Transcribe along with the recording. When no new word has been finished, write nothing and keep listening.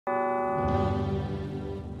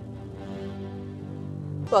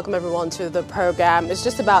Welcome everyone to the program. It's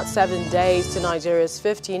just about 7 days to Nigeria's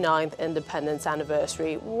 59th independence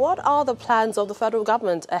anniversary. What are the plans of the federal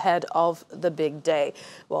government ahead of the big day?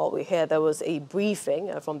 Well, we hear there was a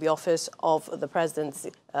briefing from the office of the president,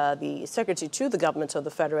 the secretary to the government of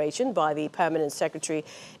the federation by the permanent secretary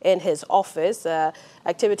in his office.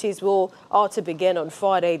 Activities are to begin on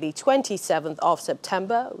Friday, the 27th of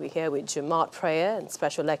September. We hear with Jamaat prayer and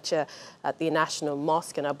special lecture at the National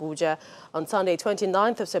Mosque in Abuja. On Sunday,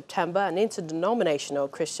 29th of September, an interdenominational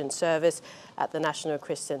Christian service at the National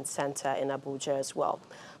Christian Center in Abuja as well.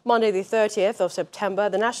 Monday, the 30th of September,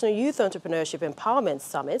 the National Youth Entrepreneurship Empowerment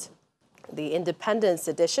Summit, the Independence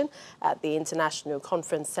Edition at the International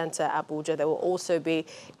Conference Center, Abuja. There will also be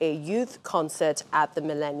a youth concert at the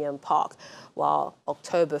Millennium Park. While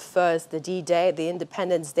October 1st, the D-Day, the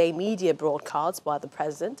Independence Day media broadcast by the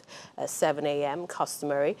President at 7 a.m.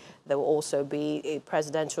 customary. There will also be a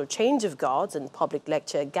presidential change of guards and public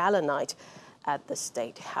lecture gala night at the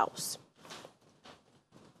State House.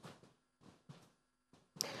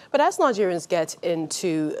 But as Nigerians get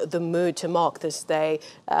into the mood to mark this day,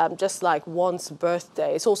 just like one's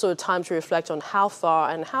birthday, it's also a time to reflect on how far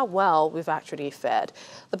and how well we've actually fared.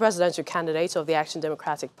 The presidential candidate of the Action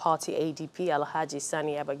Democratic Party, ADP, Alhaji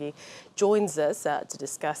Sani Yabagi, joins us to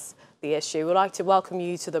discuss the issue. We'd like to welcome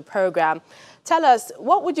you to the program. Tell us,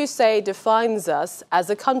 what would you say defines us as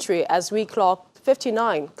a country as we clock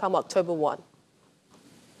 59 come October 1?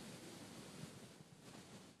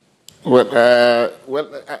 Well,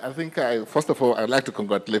 I think, first of all, I'd like to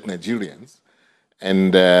congratulate Nigerians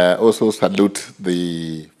and also salute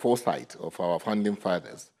the foresight of our founding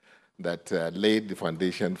fathers that laid the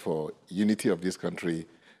foundation for unity of this country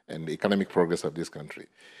and the economic progress of this country.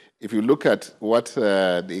 If you look at what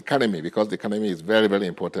the economy, because the economy is very, very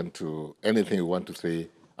important to anything you want to say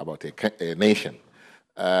about a nation.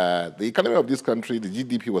 The economy of this country, the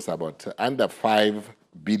GDP was about under $5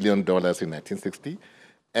 billion in 1960.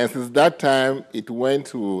 And since that time, it went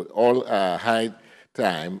to all high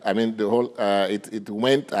time. I mean, it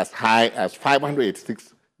went as high as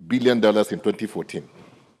 $586 billion in 2014.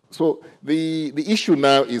 So the issue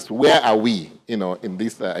now is, where are we, in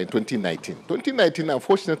this in 2019? 2019,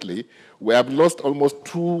 unfortunately, we have lost almost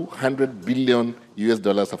 $200 billion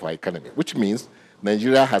of our economy, which means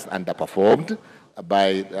Nigeria has underperformed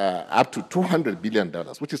by up to $200 billion,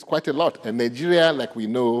 which is quite a lot. And Nigeria, like we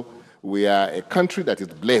know, we are a country that is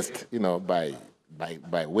blessed, by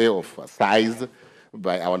way of size,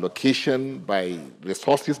 by our location, by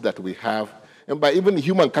resources that we have, and by even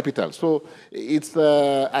human capital. So it's,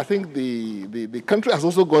 I think the country has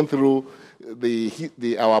also gone through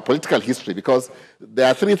our political history, because there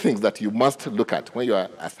are three things that you must look at when you are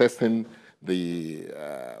assessing the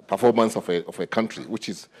performance of a country, which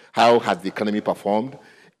is, how has the economy performed?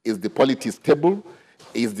 Is the polity stable?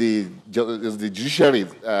 Is the judiciary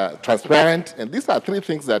transparent? And these are three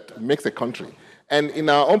things that makes a country. And in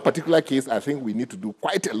our own particular case, I think we need to do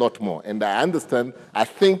quite a lot more. And I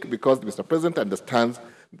think because Mr. President understands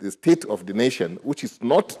the state of the nation, which is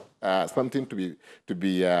not something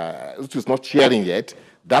which is not sharing yet.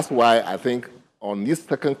 That's why I think on this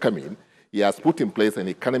second coming, he has put in place an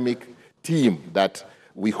economic team that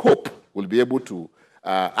we hope will be able to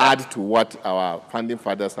add to what our founding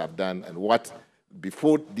fathers have done, and what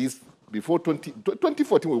before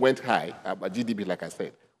 2014 we went high, GDP, like I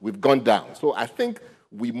said, we've gone down. So I think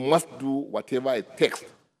we must do whatever it takes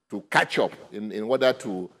to catch up in order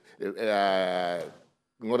to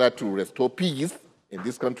restore peace in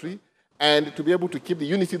this country, and to be able to keep the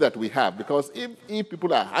unity that we have. Because if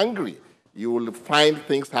people are hungry, you will find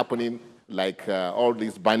things happening like all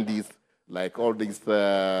these bandits, like all these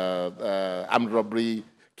armed robbery,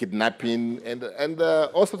 kidnapping, and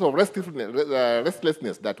all sorts of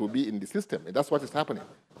restlessness that will be in the system. And that's what is happening.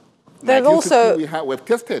 We've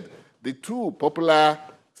tested the two popular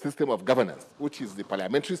system of governance, which is the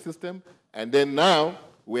parliamentary system, and then now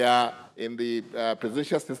we are in the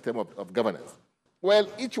presidential system of governance. Well,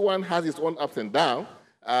 each one has its own ups and downs,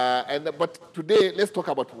 but today let's talk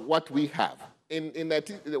about what we have.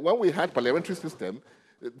 When we had parliamentary system,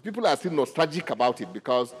 people are still nostalgic about it,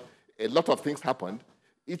 because a lot of things happened.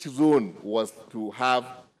 Each zone was to have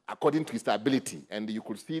according to its ability, and you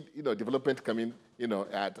could see, development coming,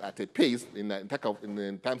 at a pace in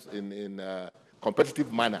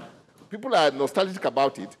competitive manner. People are nostalgic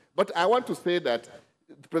about it, but I want to say that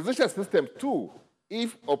the presidential system too,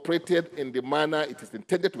 if operated in the manner it is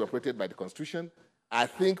intended to be operated by the Constitution, I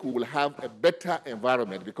think we will have a better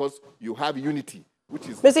environment, because you have unity which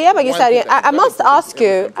is Mr. Yabagi, I must ask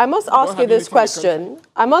you this question.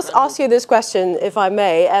 I must ask you this question, if I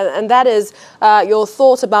may, and that is your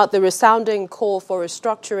thoughts about the resounding call for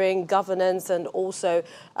restructuring, governance, and also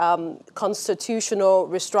constitutional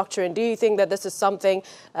restructuring. Do you think that this is something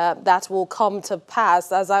that will come to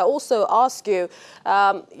pass? As I also ask you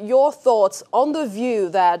your thoughts on the view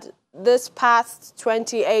that this past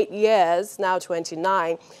 28 years, now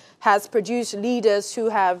 29, has produced leaders who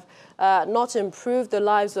have not improved the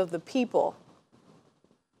lives of the people.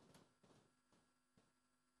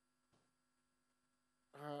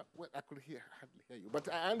 Well, I could hardly hear you, but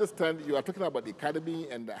I understand you are talking about the academy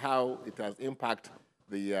and how it has impacted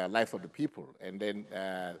the lives of the people, and then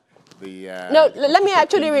No, let me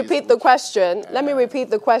actually repeat the question. Let me repeat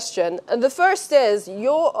the question. The first is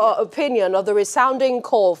your opinion of the resounding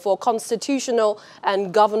call for constitutional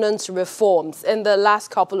and governance reforms in the last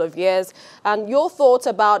couple of years, and your thoughts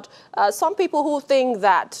about some people who think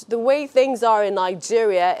that the way things are in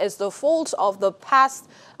Nigeria is the fault of the past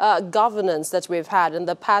governance that we've had in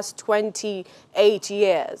the past 28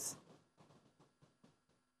 years.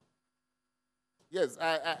 Yes,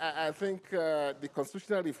 I think the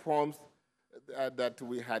constitutional reforms that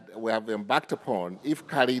we have embarked upon, if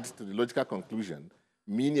carried to the logical conclusion,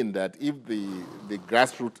 meaning that if the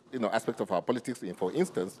grassroots aspect of our politics, for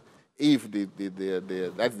instance, if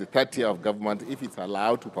that's the third tier of government, if it's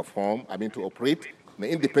allowed to perform, to operate in an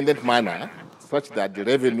independent manner, such that the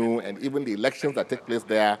revenue and even the elections that take place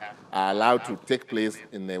there are allowed to take place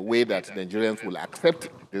in a way that Nigerians will accept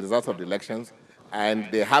the results of the elections,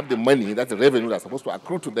 and they have the money, that's the revenue that's supposed to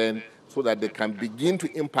accrue to them, so that they can begin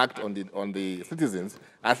to impact on the citizens.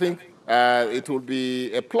 I think it will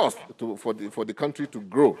be a plus for the country to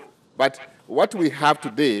grow. But what we have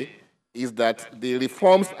today is that the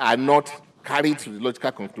reforms are not carried to the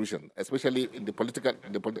logical conclusion, especially in the politics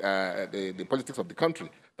of the country.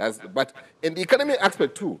 But in the economic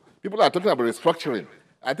aspect too, people are talking about restructuring.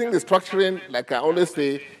 I think the structuring, like I always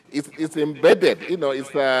say, it's embedded. It's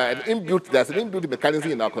there's an inbuilt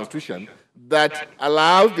mechanism in our constitution that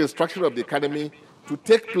allows the structure of the economy to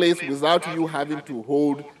take place without you having to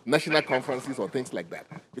hold national conferences or things like that.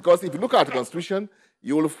 Because if you look at the constitution,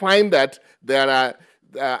 you will find that there are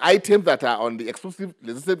items that are on the exclusive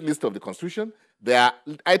legislative list of the constitution. There are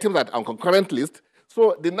items that are on concurrent list.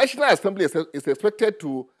 So the National Assembly is expected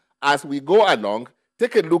to, as we go along,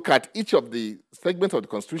 take a look at each of the segments of the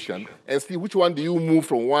Constitution and see which one do you move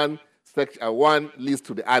from one list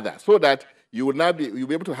to the other, so that you'll be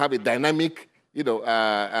able to have a dynamic,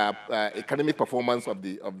 economic performance of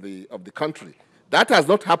the country. That has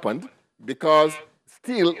not happened because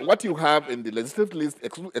still what you have in the legislative list,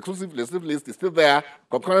 exclusive legislative list, is still there.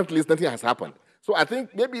 Concurrent list, nothing has happened. So I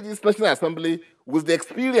think maybe this National Assembly, with the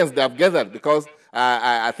experience they have gathered, because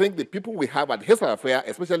I think the people we have at Health Affairs,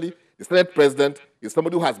 especially the Senate President, is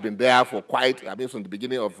somebody who has been there for quite, from the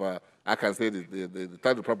beginning of, I can say, the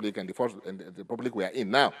Third Republic and the Fourth and the Republic we are in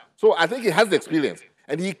now. So I think he has the experience,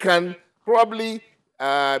 and he can probably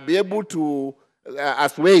be able to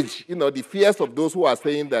assuage, the fears of those who are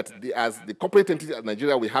saying that as the corporate entity of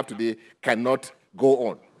Nigeria we have today cannot go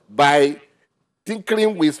on, by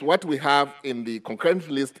tinkering with what we have in the concurrent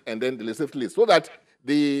list and then the legislative list, so that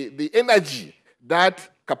the energy, that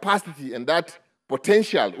capacity, and that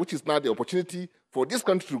potential, which is now the opportunity for this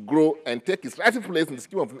country to grow and take its rightful place in the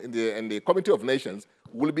scheme of in the Community of Nations,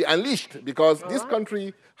 will be unleashed, because this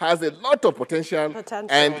country has a lot of potential.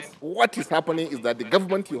 And what is happening is that the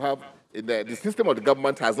government you have, the system of the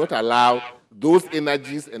government has not allowed those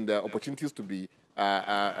energies and the opportunities to be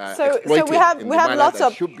so we have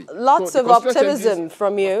lots of optimism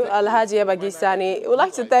from you, Alhaji Yabagi Sani. We'd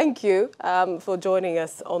like to thank you for joining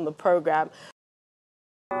us on the program.